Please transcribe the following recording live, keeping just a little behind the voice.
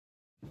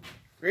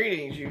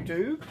Greetings,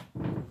 YouTube.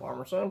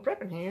 Farmer Son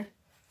Prepping here.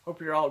 Hope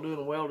you're all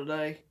doing well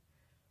today.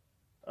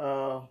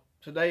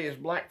 Today is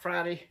Black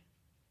Friday.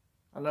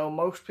 I know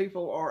most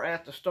people are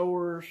at the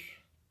stores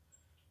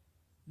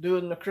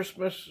doing the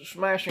Christmas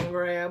smash and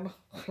grab.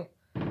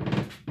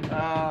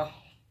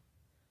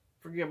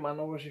 Forgive my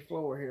noisy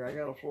floor here. I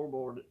got a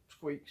floorboard that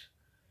squeaks.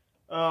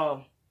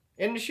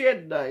 In the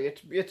shed today.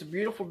 It's a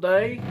beautiful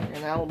day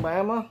in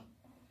Alabama.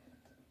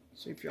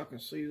 See if y'all can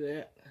see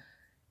that.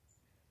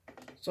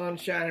 Sun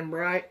shining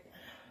bright.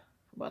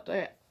 How about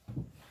that?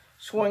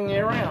 Swinging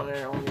it around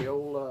there on the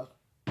old,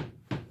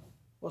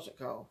 what's it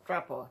called?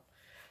 Tripod.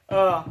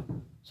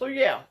 So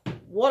yeah,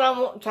 what I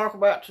want to talk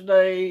about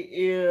today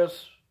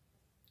is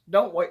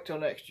don't wait till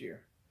next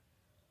year.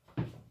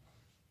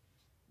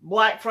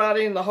 Black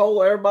Friday and the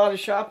whole everybody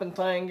shopping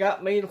thing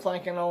got me to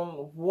thinking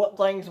on what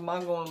things am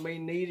I going to be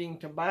needing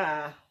to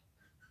buy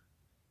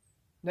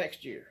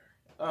next year.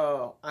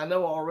 I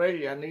know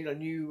already I need a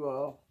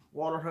new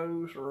water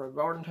hose or a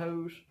garden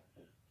hose.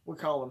 We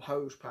call them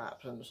hose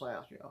pipes in the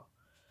South,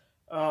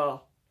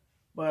 y'all.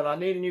 But I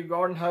need a new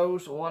garden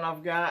hose. The one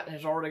I've got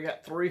has already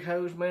got 3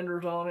 hose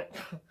menders on it.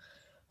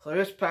 So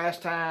it's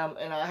past time,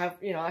 and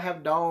I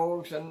have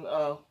dogs, and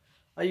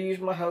I use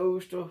my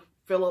hose to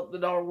fill up the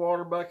dog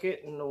water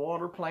bucket and the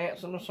water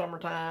plants in the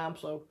summertime.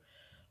 So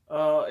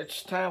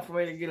it's time for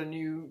me to get a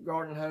new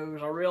garden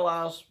hose. I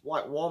realize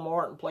like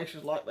Walmart and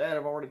places like that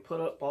have already put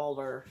up all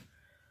their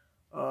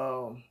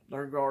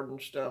garden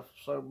stuff.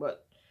 So,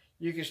 but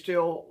you can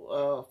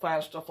still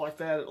find stuff like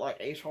that at like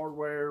Ace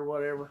Hardware or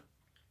whatever,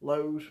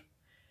 Lowe's.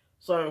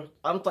 So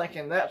I'm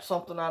thinking that's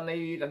something I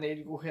need. I need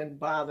to go ahead and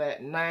buy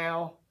that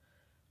now.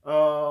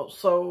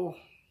 So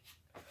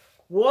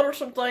what are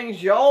some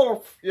things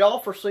y'all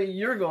foresee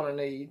you're going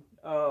to need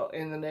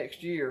in the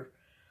next year?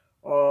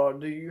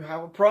 Do you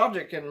have a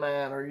project in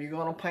mind? Are you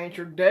going to paint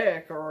your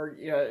deck?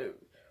 Or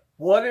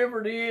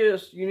whatever it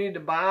is, you need to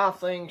buy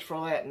things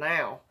for that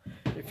now.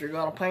 If you're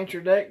going to paint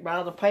your deck,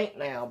 buy the paint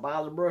now.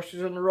 Buy the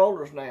brushes and the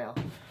rollers now.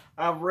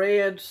 I've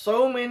read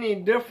so many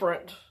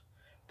different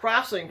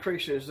price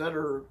increases that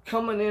are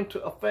coming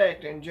into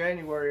effect in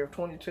January of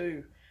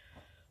 22.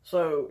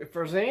 So if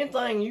there's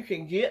anything you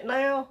can get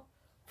now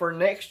for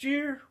next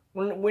year,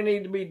 we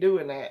need to be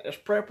doing that. As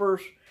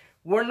preppers,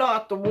 we're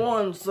not the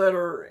ones that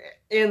are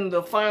in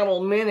the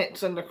final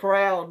minutes in the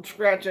crowd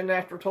scratching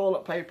after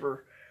toilet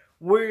paper.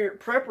 We're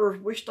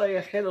preppers, we stay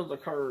ahead of the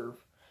curve.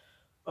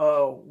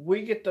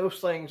 We get those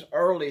things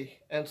early,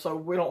 and so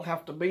we don't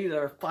have to be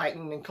there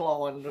fighting and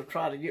clawing to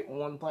try to get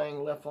one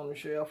thing left on the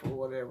shelf or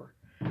whatever.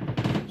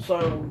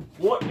 So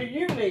what do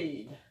you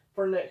need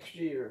for next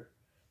year?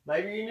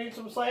 Maybe you need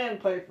some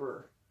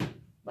sandpaper.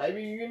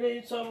 Maybe you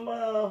need some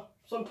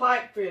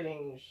pipe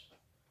fittings.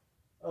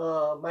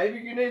 Maybe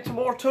you need some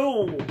more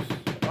tools.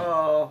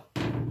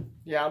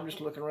 Yeah, I'm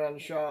just looking around the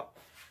shop.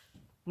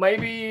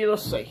 Maybe,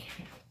 let's see.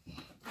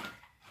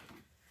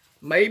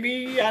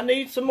 Maybe I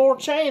need some more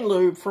chain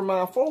lube for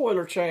my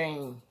 4-wheeler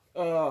chain.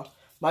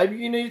 Maybe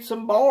you need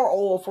some bar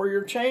oil for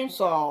your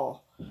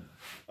chainsaw.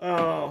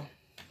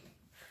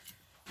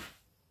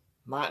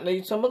 Might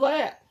need some of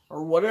that,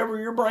 or whatever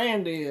your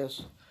brand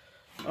is.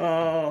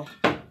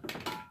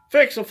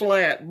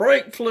 Fix-a-flat,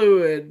 brake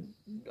fluid,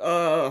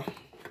 motor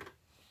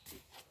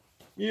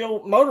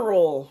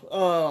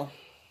oil,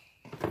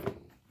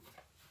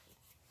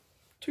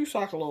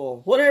 2-cycle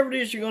oil, whatever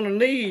it is you're going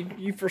to need,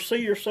 you foresee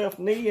yourself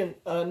needing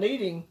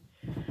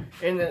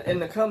in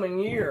the coming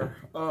year.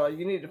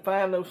 You need to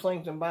find those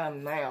things and buy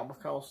them now,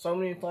 because so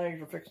many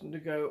things are fixing to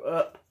go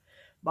up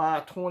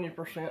by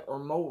 20% or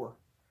more.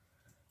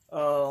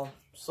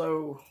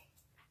 So,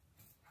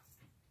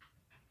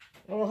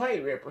 well, hey,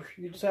 Ripper,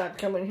 you decided to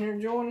come in here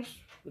and join us?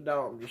 The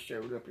dog just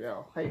showed up,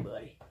 y'all. Hey,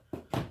 buddy.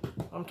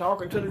 I'm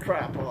talking to the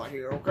tripod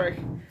here, okay?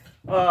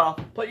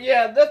 But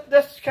yeah,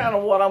 that's kind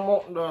of what I'm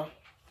wanting to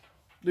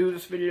do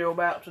this video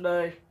about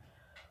today.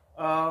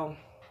 Also,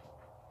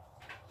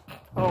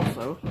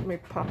 let me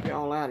pop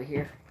y'all out of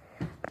here.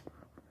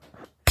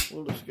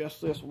 We'll discuss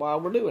this while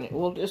we're doing it.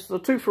 Well, it's the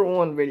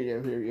 2-for-1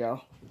 video here,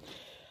 y'all.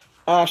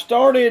 I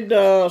started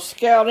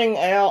scouting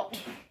out.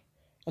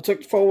 I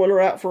took the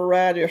 4-wheeler out for a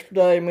ride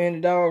yesterday. Me and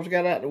the dogs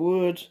got out in the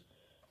woods.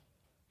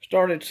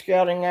 Started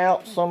scouting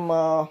out some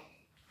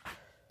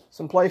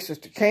places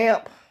to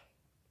camp.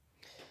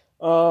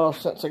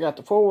 Since I got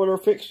the 4-wheeler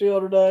fixed the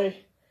other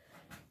day.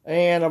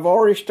 And I've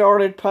already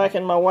started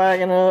packing my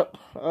wagon up.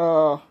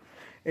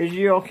 As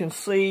you all can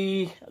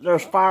see,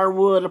 there's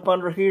firewood up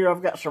under here.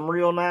 I've got some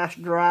real nice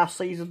dry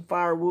seasoned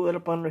firewood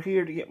up under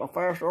here to get my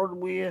fire started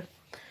with.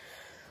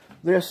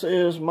 This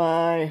is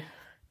my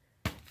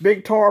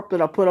big tarp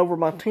that I put over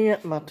my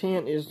tent. My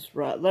tent is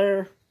right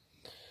there.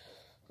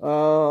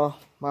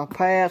 My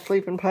pad,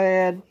 sleeping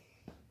pad.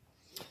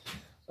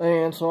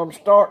 And so I'm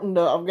starting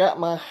to, I've got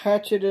my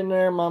hatchet in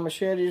there, my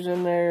machetes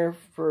in there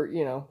for,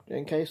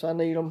 in case I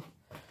need them.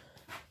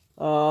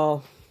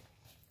 Trying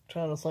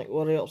to think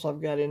what else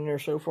I've got in there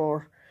so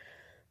far.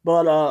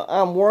 But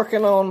I'm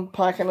working on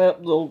packing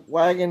up the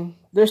wagon.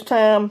 This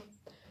time,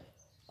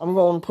 I'm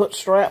going to put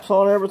straps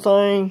on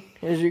everything.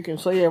 As you can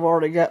see, I've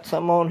already got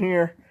some on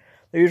here.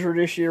 These are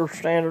this year's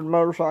standard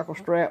motorcycle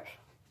straps.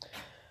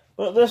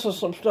 But this is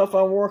some stuff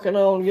I'm working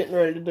on, getting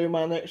ready to do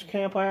my next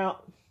camp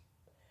out.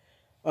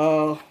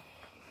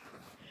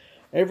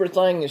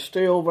 Everything is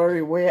still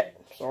very wet.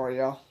 Sorry,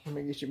 y'all. Let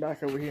me get you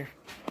back over here.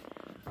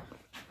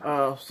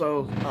 All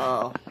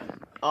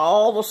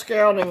the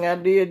scouting I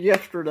did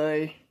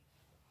yesterday,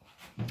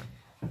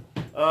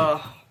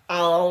 I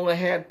only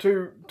had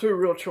two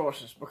real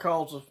choices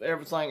because of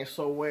everything is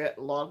so wet.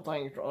 A lot of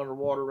things are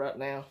underwater right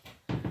now.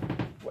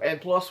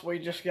 And plus, we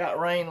just got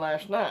rain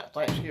last night,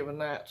 Thanksgiving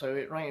night, so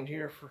it rained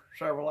here for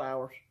several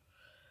hours.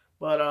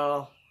 But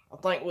I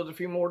think with a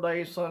few more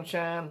days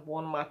sunshine,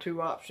 one of my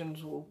two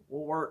options will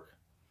work.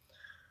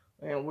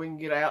 And we can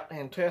get out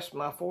and test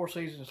my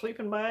 4-season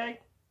sleeping bag.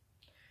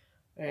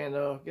 And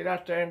get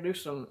out there and do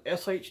some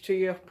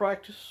SHTF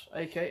practice,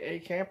 aka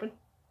camping.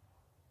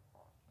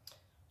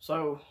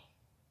 So,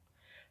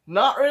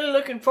 not really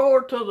looking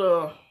forward to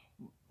the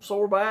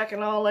sore back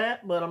and all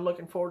that, but I'm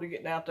looking forward to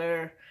getting out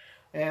there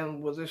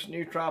and with this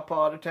new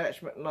tripod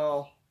attachment and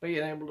all,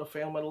 being able to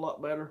film it a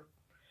lot better,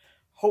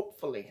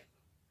 hopefully.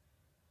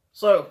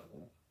 So,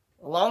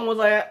 along with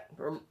that,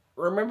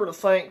 remember to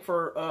think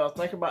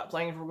about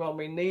things we're going to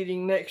be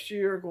needing next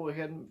year. Go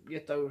ahead and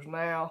get those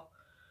now,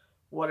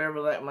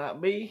 whatever that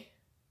might be.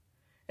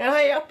 And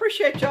hey, I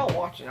appreciate y'all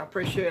watching. I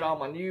appreciate all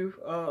my new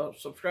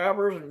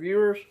subscribers and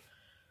viewers.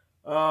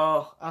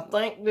 I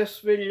think this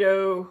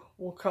video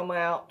will come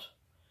out.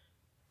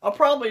 I'll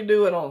probably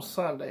do it on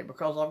Sunday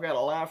because I've got a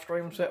live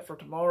stream set for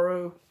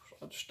tomorrow.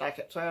 I'll stack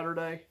it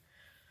Saturday.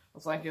 I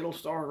think it'll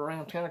start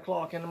around 10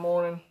 o'clock in the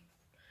morning.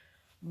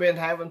 Been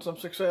having some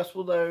success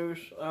with those.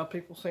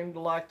 People seem to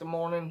like the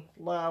morning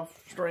live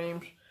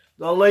streams.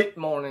 The late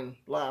morning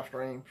live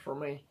streams for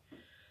me.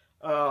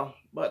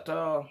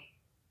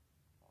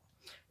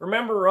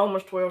 Remember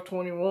Romans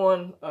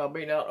 12:21,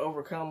 be not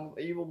overcome with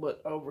evil,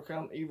 but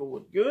overcome evil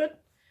with good.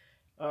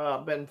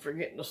 I've been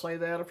forgetting to say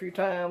that a few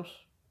times.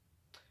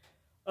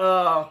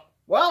 While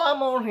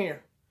I'm on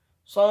here,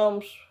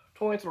 Psalms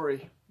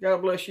 23.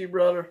 God bless you,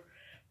 brother.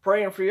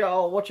 Praying for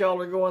y'all, what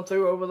y'all are going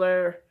through over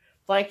there.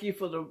 Thank you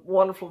for the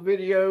wonderful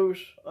videos.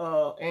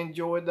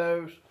 Enjoyed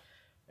those.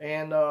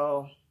 And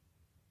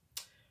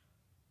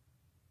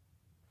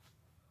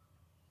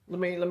let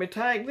me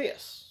tag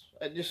this.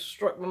 It just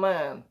struck my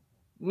mind.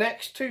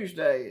 Next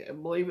Tuesday, I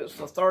believe it's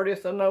the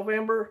 30th of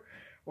November,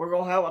 we're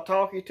going to have a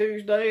Talkie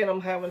Tuesday, and I'm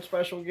having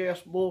special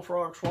guest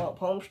Bullfrog Swamp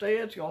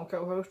Homestead's going to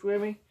co-host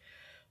with me.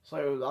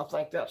 So I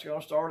think that's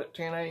going to start at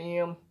 10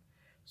 a.m.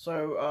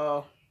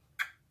 So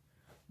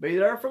be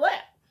there for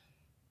that.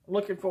 I'm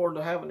looking forward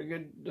to having a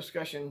good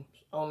discussion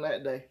on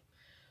that day.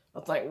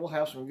 I think we'll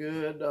have some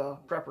good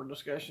prepper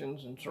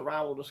discussions and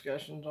survival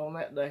discussions on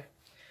that day.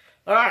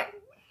 All right.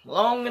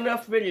 Long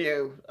enough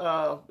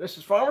video. This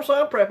is Farmer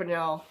Son Prepping,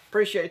 y'all.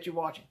 Appreciate you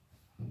watching.